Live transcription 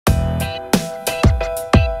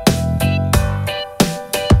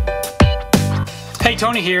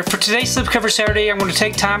Tony here. For today's Slipcover Saturday, I'm going to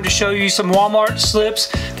take time to show you some Walmart slips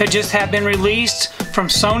that just have been released from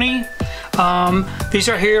Sony. These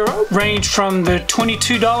are here range from the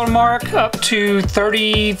 $22 mark up to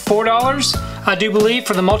 $34, I do believe,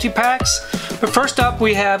 for the multi-packs. But first up,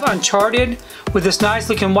 we have Uncharted with this nice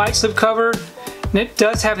looking white slipcover, and it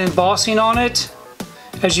does have embossing on it,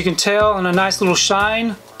 as you can tell, and a nice little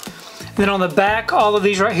shine. And then on the back, all of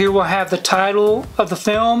these right here will have the title of the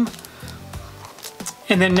film.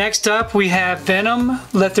 And then next up we have Venom,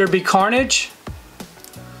 Let There Be Carnage.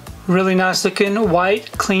 Really nice looking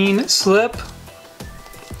white clean slip.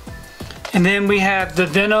 And then we have the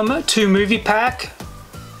Venom 2 movie pack,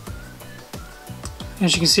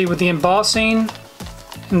 as you can see, with the embossing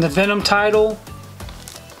and the Venom title.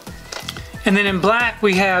 And then in black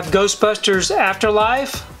we have Ghostbusters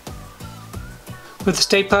Afterlife with the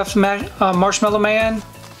Stay Puft Marshmallow Man,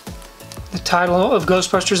 the title of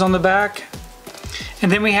Ghostbusters on the back.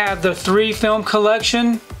 And then we have the 3 film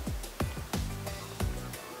collection.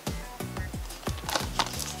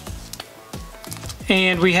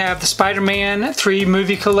 And we have the Spider-Man 3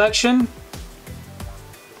 movie collection.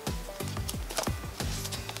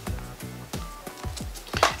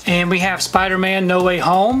 And we have Spider-Man No Way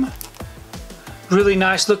Home. Really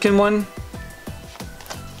nice looking one.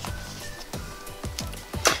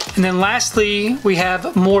 And then lastly, we have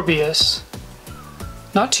Morbius.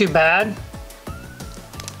 Not too bad,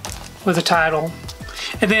 with a title.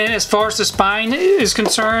 And then as far as the spine is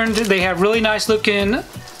concerned, they have really nice looking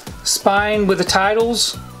spine with the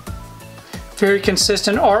titles. Very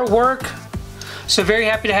consistent artwork. So very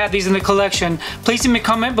happy to have these in the collection. Please leave me a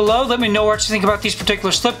comment below. Let me know what you think about these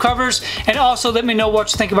particular slip covers, and also let me know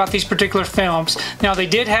what you think about these particular films. Now, they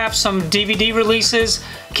did have some DVD releases.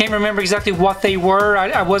 Can't remember exactly what they were.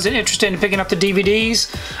 I wasn't interested in picking up the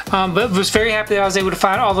DVDs, but was very happy that I was able to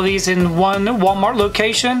find all of these in one Walmart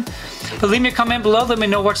location. But leave me a comment below. Let me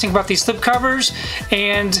know what you think about these slip covers,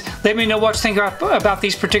 and let me know what you think about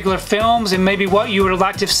these particular films, and maybe what you would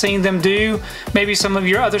like to have seen them do. Maybe some of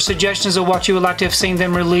your other suggestions of what you would like to have seen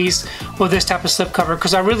them release with this type of slip cover,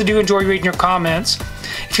 because I really do enjoy reading your comments.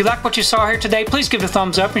 If you like what you saw here today, please give it a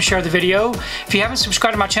thumbs up and share the video. If you haven't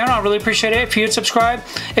subscribed to my channel, I really appreciate it if you would subscribe.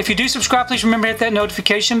 If you do subscribe, please remember to hit that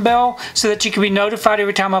notification bell so that you can be notified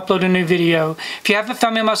every time I upload a new video. If you haven't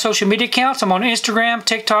found me on my social media accounts, I'm on Instagram,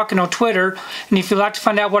 TikTok, and on Twitter. And if you'd like to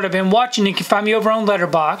find out what I've been watching, you can find me over on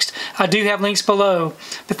Letterboxd. I do have links below.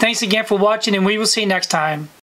 But thanks again for watching, and we will see you next time.